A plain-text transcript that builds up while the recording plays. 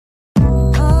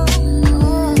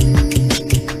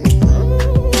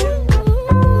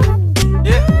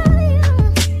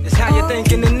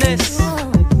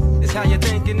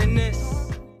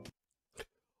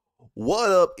What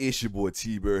up? It's your boy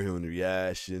T-Bear here on the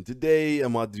reaction. Today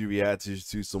I'm about to do reactions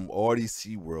to some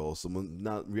RDCWorld. So I'm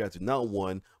not reacting not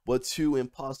one, but two, and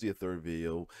possibly a third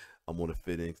video. I'm gonna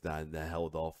fit in that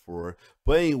held off for.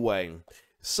 But anyway,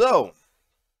 so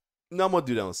now I'm gonna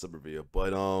do that on a separate video.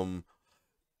 But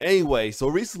anyway, so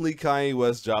recently Kanye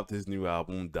West dropped his new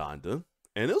album Donda.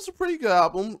 And it was a pretty good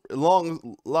album. A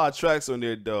lot of tracks on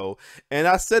there though. And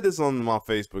I said this on my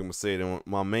Facebook. I'm gonna say it on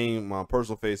my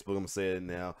personal Facebook. I'm gonna say it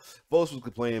now. Folks was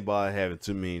complaining about having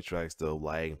too many tracks though.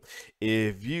 Like,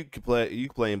 if you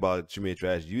complain about too many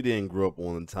tracks, you didn't grow up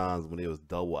on the times when it was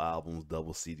double albums,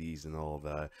 double CDs, and all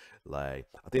that. Like,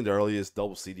 I think the earliest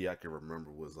double CD I can remember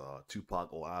was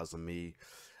Tupac All Eyes on Me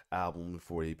album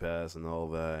before he passed and all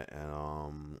that.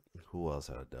 And who else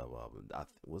had a double album?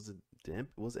 Was it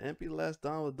MP the last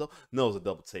time? No, it was a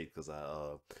double tape because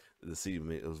the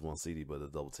CD, it was one CD, but the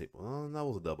double tape, that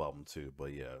was a double album too.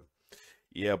 But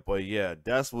yeah,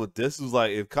 that's what this was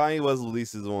like. If Kanye West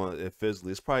releases on it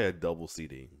physically, it's probably a double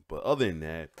CD. But other than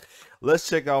that, let's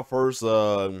check out first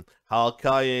how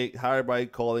everybody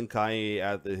calling Kanye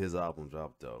after his album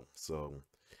dropped though. So,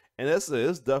 and it's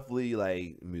definitely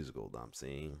like musical. I'm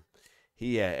saying.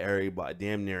 He had everybody,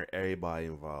 damn near everybody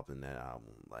involved in that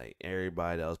album. Like,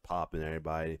 everybody that was popping,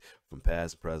 everybody from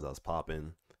past and present that was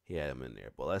popping, he had him in there.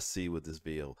 But let's see with this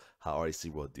video how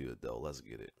RDCWorld do it, though. Let's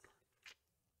get it.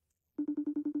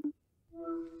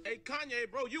 Hey,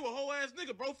 Kanye, bro, you a whole ass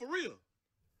nigga, bro, for real.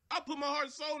 I put my heart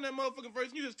and soul in that motherfucking verse,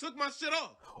 and you just took my shit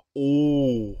off.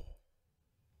 Oh.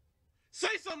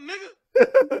 Say something,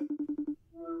 nigga.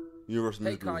 Universal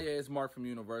Hey Kanye, it's Mark from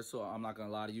Universal. I'm not gonna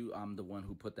lie to you, I'm the one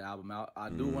who put the album out. I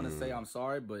do want to say I'm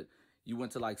sorry, but you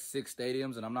went to like 6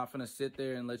 stadiums, and I'm not gonna sit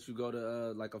there and let you go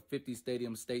to like a 50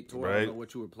 stadium state tour. Right. I don't know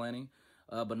what you were planning,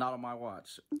 but not on my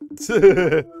watch.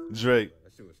 Drake.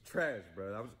 That shit was trash,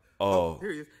 bro.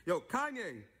 Here he is. Yo,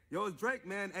 Kanye. Yo, it's Drake,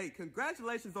 man. Hey,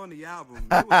 congratulations on the album.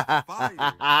 It was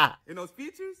fire. And those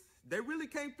features, they really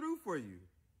came through for you.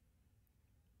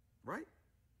 Right?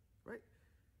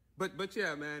 But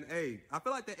yeah, man, hey, I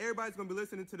feel like that everybody's gonna be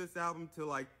listening to this album till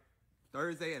like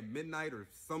Thursday at midnight or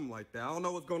something like that. I don't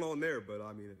know what's going on there, but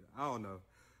I mean, I don't know.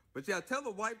 But yeah, tell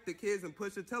the wife, the kids, and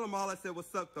Pusha, tell them all I said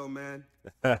what's up though, man.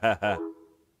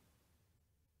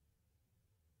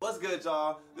 What's good,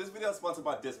 y'all? This video is sponsored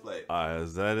by Display. Alright,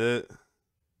 is that it?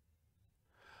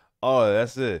 Oh,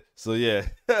 that's it. So yeah.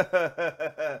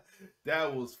 That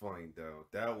was funny though.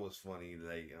 That was funny.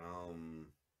 Like,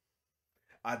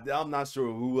 I'm not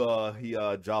sure who he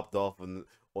dropped off on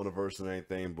the verse and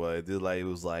anything, but it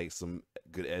was like some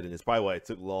good editing. It's probably why it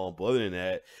took long, but other than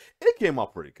that, it came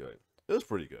out pretty good. It was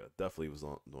pretty good. Definitely was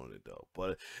on it though.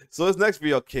 But so this next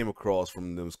video came across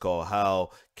from them. It's called How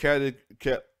Let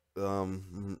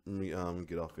me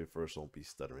get off here first. Don't be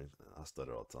stuttering. I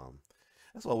stutter all the time.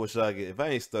 That's what I wish I get. If I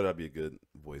ain't stutter, I'd be a good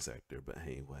voice actor. But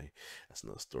anyway, that's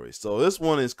another story. So this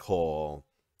one is called,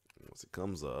 once it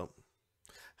comes up,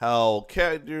 how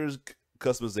characters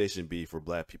customization be for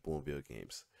black people in video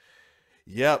games.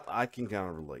 Yep, I can kind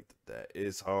of relate to that.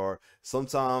 It's hard.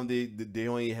 Sometimes they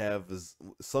only have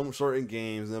some certain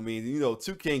games. I mean, you know,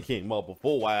 2K came up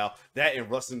for a while. That in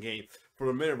wrestling game.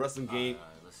 For a minute, wrestling game.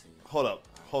 Let's see. Hold up.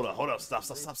 Stop.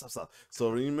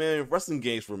 So man, wrestling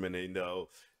games for a minute, you know,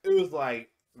 it was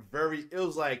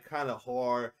like kind of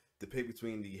hard to pick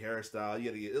between the hairstyle. You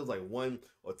had to get, it was like 1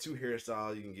 or 2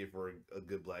 hairstyles you can get for a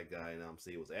good black guy. And I'm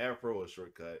saying it was afro or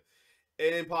shortcut,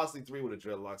 and then possibly 3 with the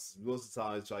dreadlocks. Most of the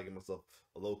time I try to get myself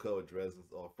a low cut with dreads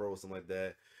or fro or something like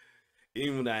that.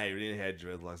 Even when I didn't have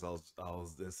dreadlocks, I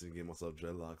was instantly getting myself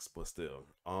dreadlocks, but still,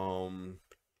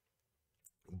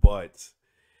 but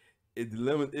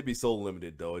it'd be so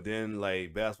limited though. And then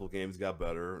like basketball games got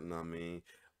better, you know what I mean?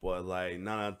 But like 9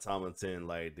 out of 10 out of 10,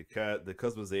 like the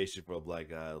customization for a black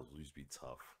guy used to be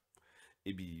tough.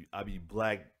 I'd be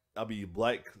black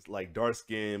like dark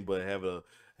skin, but have a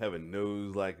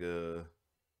nose like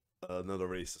another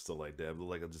race or stuff like that. Look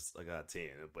like I got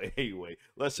tan. But anyway,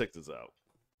 let's check this out.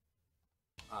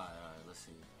 Alright, let's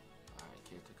see. Alright,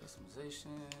 character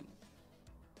customization.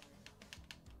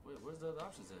 Where's the other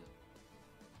options at?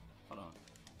 Hold on.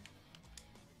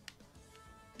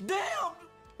 Damn!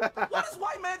 Why does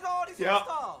white man got all these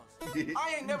hairstyles?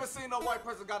 I ain't never seen no white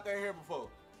person got their hair before.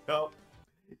 Yep.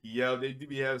 Yeah, they do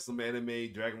be having some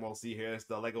anime Dragon Ball Z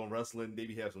hairstyle, like on wrestling. They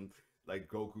be having some like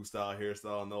Goku style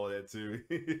hairstyle and all that too.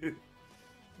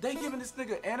 They giving this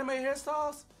nigga anime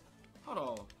hairstyles? Hold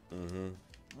on.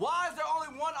 Why is there only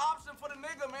one option for the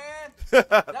nigga, man?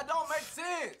 That don't make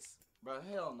sense. Bro,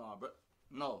 hell no, bro.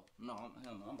 No,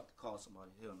 hell no. I'm about to call somebody.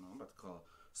 Hell no, I'm about to call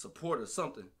support or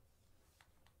something.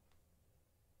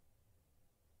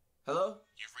 Hello?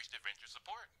 You've reached Adventure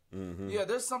Support. Yeah,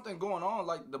 there's something going on.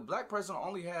 Like, the black person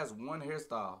only has one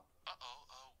hairstyle.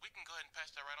 We can go ahead and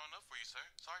patch that right on up for you, sir.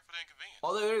 Sorry for the inconvenience.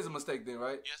 Oh, there is a mistake then,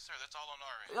 right? Yes, sir. That's all on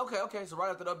our end. Okay. So right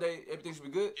after the update, everything should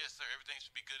be good? Yes, sir. Everything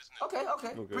should be good as new.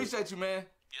 Okay. Appreciate you, man.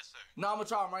 Yes, sir. No, I'm gonna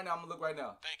try him right now. I'm gonna look right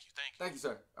now. Thank you. Thank you,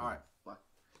 sir. All right. Bye.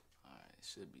 All right, it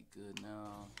should be good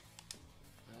now.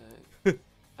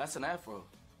 That's an afro.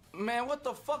 Man, what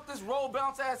the fuck, this roll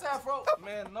bounce ass afro?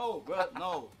 Man, no, bro,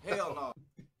 no. Hell no.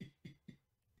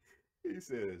 He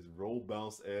said it's roll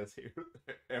bounce ass hair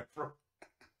afro.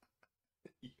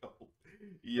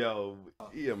 Yo,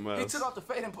 EMS. He took off the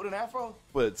fade and put an afro?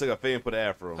 But took a fade and put an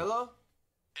afro. Hello?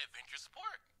 Adventure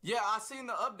support. Yeah, I seen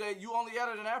the update. You only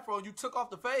added an afro and you took off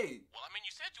the fade. Well, I mean,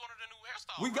 you said you wanted a new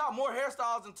hairstyle. We got more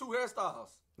hairstyles than 2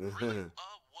 hairstyles. Really?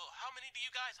 Well, how many do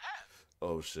you guys have?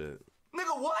 Oh shit.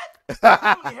 Nigga, what?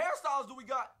 How many hairstyles do we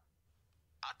got?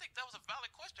 I think that was a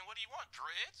valid question. What do you want?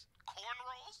 Dreads?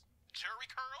 Cornrows? Jerry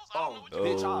curls? I don't Oh, know what you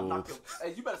bitch, want. I'll knock you.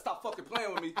 Hey, you better stop fucking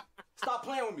playing with me. Stop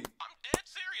playing with me. I'm dead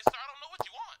serious, sir. I don't know what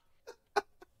you want.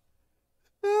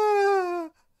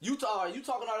 You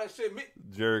talking all that shit.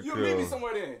 Jerry You curl. meet me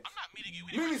somewhere then. I'm not meeting you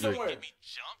Meet me anywhere. somewhere. Get me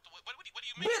jumped. What do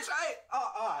you mean? Bitch, hey,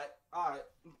 all right,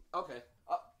 okay.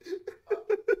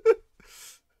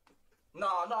 No,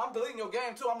 I'm deleting your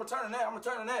game too. I'm returning that. I'm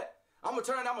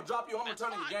gonna drop you. I'm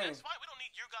returning your game. That's fine. We don't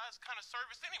need your guys' kind of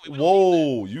service anyway. We don't need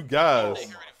Whoa, you guys. that.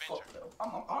 Here at Adventure.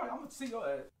 All right, I'm gonna see your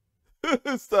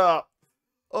ass. Stop.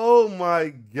 Oh my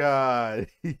god.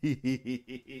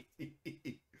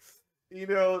 You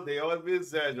know, they always been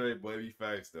exaggerated, but it be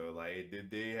facts though. Like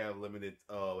they have limited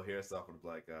hairstyle for the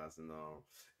black guys in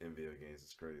video games.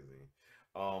 It's crazy.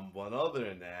 But other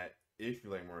than that, if you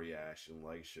like more reaction,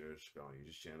 like, share, subscribe on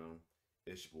YouTube channel.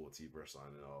 It's your boy T-Bird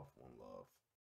signing off. One love.